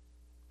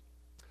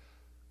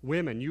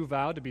 Women, you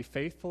vowed to be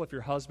faithful if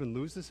your husband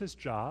loses his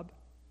job,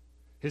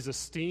 his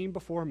esteem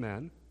before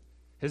men,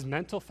 his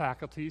mental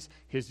faculties,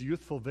 his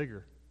youthful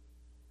vigor.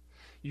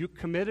 You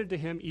committed to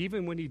him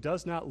even when he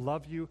does not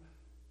love you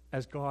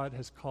as God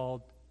has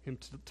called him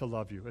to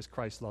love you, as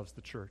Christ loves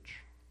the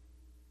church.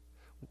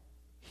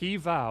 He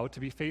vowed to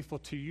be faithful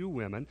to you,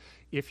 women,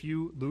 if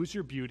you lose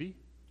your beauty,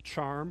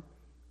 charm,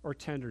 or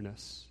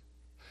tenderness.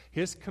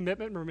 His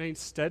commitment remains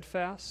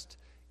steadfast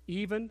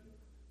even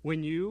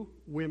when you,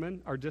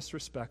 women, are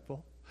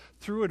disrespectful.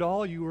 Through it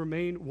all, you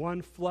remain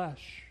one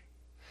flesh.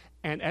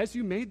 And as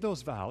you made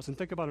those vows, and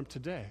think about them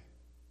today,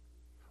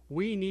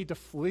 we need to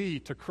flee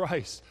to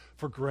Christ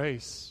for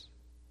grace.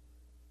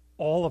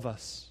 All of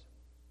us.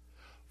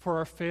 For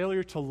our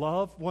failure to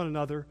love one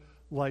another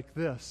like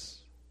this.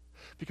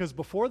 Because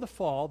before the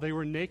fall, they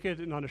were naked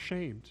and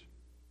unashamed.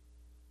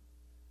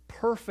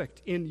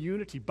 Perfect in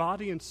unity,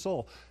 body and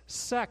soul.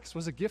 Sex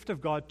was a gift of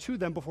God to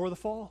them before the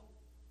fall.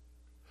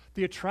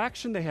 The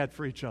attraction they had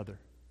for each other.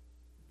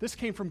 This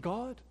came from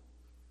God.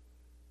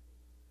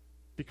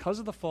 Because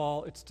of the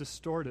fall, it's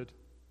distorted.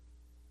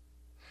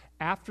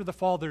 After the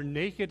fall, they're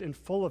naked and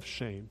full of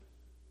shame.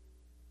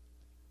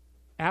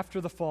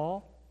 After the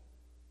fall,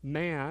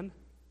 man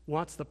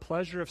wants the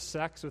pleasure of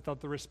sex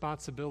without the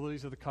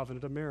responsibilities of the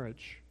covenant of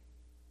marriage.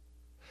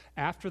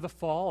 After the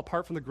fall,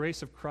 apart from the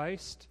grace of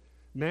Christ,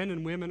 men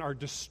and women are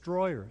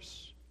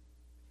destroyers,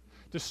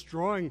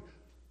 destroying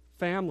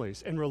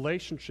families and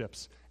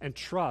relationships and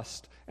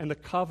trust and the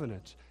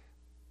covenant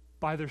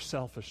by their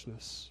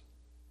selfishness.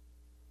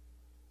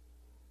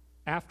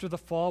 After the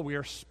fall, we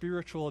are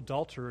spiritual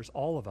adulterers,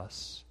 all of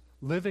us,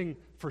 living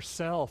for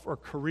self or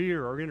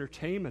career or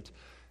entertainment,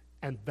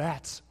 and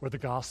that's where the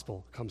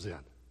gospel comes in.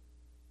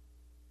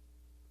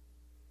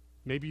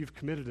 Maybe you've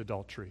committed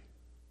adultery.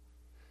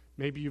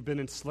 Maybe you've been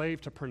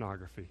enslaved to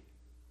pornography.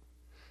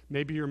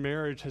 Maybe your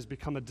marriage has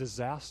become a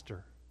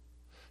disaster.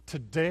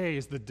 Today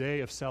is the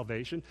day of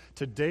salvation.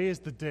 Today is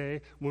the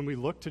day when we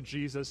look to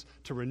Jesus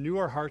to renew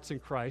our hearts in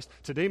Christ.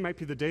 Today might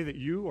be the day that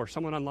you or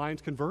someone online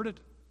is converted.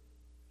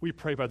 We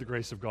pray by the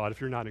grace of God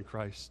if you're not in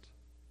Christ.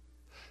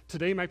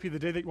 Today might be the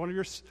day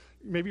that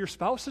maybe your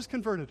spouse is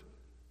converted.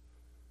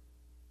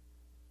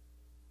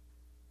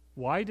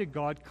 Why did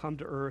God come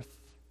to earth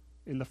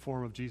in the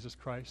form of Jesus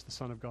Christ, the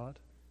Son of God?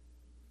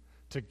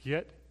 To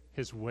get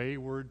his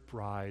wayward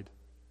bride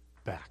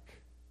back.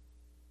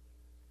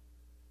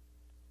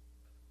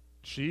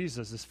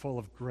 Jesus is full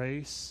of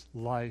grace,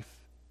 life,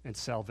 and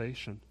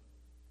salvation.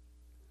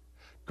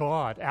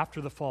 God,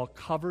 after the fall,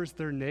 covers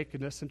their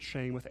nakedness and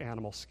shame with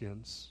animal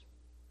skins,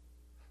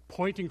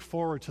 pointing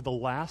forward to the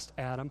last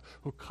Adam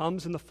who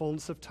comes in the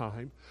fullness of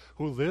time,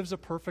 who lives a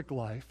perfect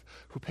life,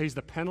 who pays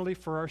the penalty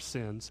for our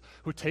sins,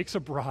 who takes a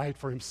bride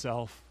for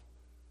himself.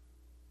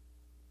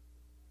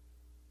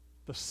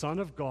 The Son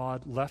of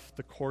God left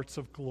the courts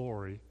of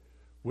glory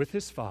with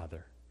his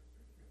Father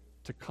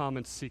to come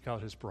and seek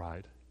out his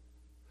bride.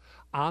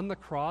 On the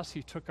cross,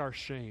 he took our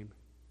shame.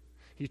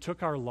 He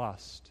took our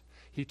lust.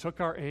 He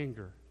took our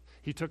anger.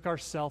 He took our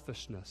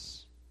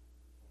selfishness.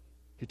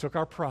 He took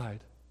our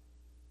pride.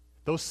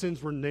 Those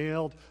sins were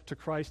nailed to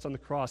Christ on the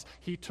cross.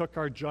 He took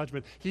our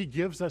judgment. He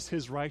gives us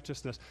his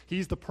righteousness.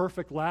 He's the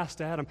perfect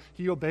last Adam.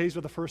 He obeys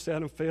where the first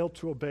Adam failed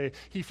to obey.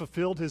 He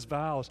fulfilled his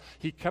vows.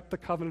 He kept the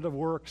covenant of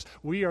works.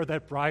 We are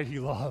that bride he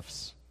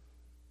loves.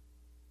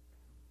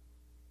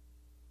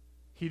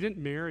 He didn't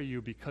marry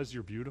you because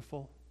you're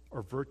beautiful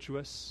or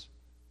virtuous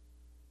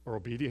or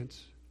obedient.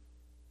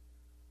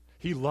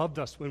 He loved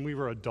us when we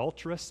were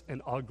adulterous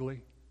and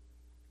ugly,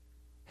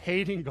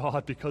 hating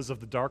God because of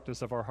the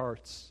darkness of our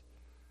hearts.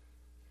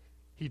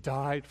 He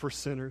died for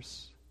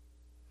sinners.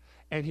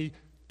 And he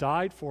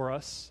died for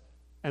us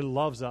and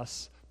loves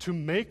us to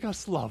make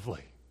us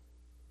lovely.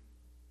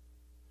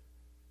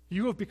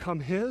 You have become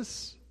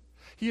his.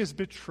 He has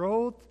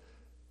betrothed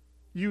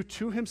you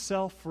to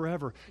himself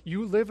forever.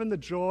 You live in the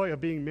joy of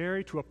being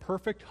married to a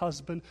perfect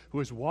husband who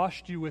has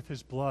washed you with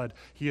his blood.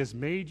 He has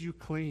made you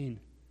clean.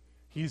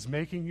 He is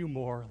making you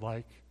more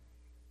like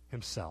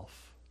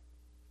himself.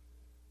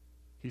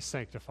 He's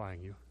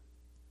sanctifying you.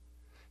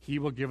 He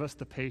will give us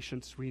the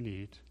patience we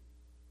need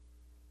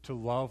to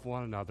love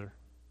one another,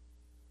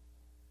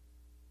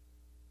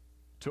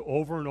 to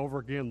over and over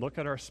again look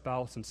at our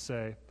spouse and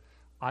say,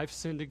 I've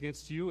sinned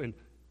against you and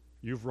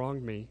you've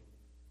wronged me,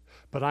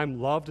 but I'm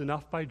loved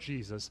enough by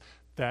Jesus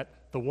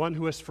that the one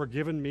who has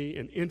forgiven me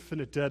an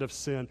infinite debt of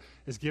sin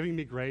is giving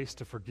me grace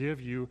to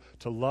forgive you,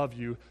 to love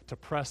you, to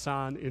press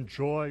on in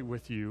joy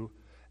with you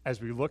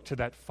as we look to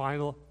that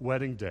final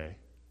wedding day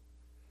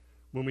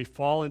when we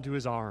fall into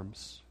his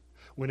arms,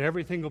 when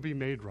everything will be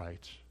made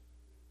right,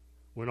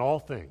 when all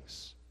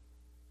things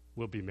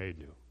will be made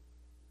new.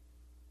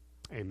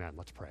 Amen.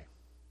 Let's pray.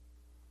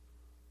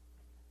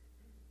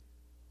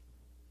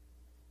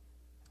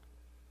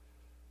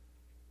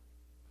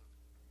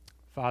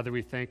 Father,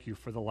 we thank you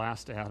for the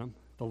last Adam,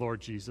 the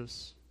Lord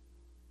Jesus,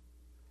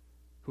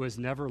 who has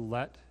never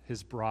let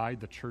his bride,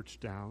 the church,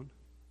 down,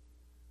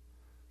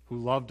 who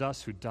loved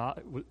us, who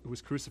died, who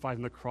was crucified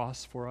on the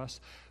cross for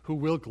us, who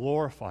will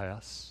glorify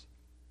us.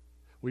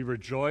 We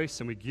rejoice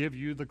and we give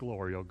you the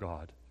glory, O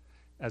God,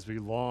 as we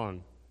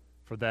long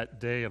for that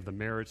day of the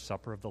marriage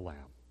supper of the Lamb.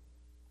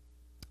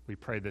 We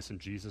pray this in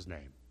Jesus'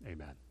 name.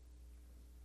 Amen.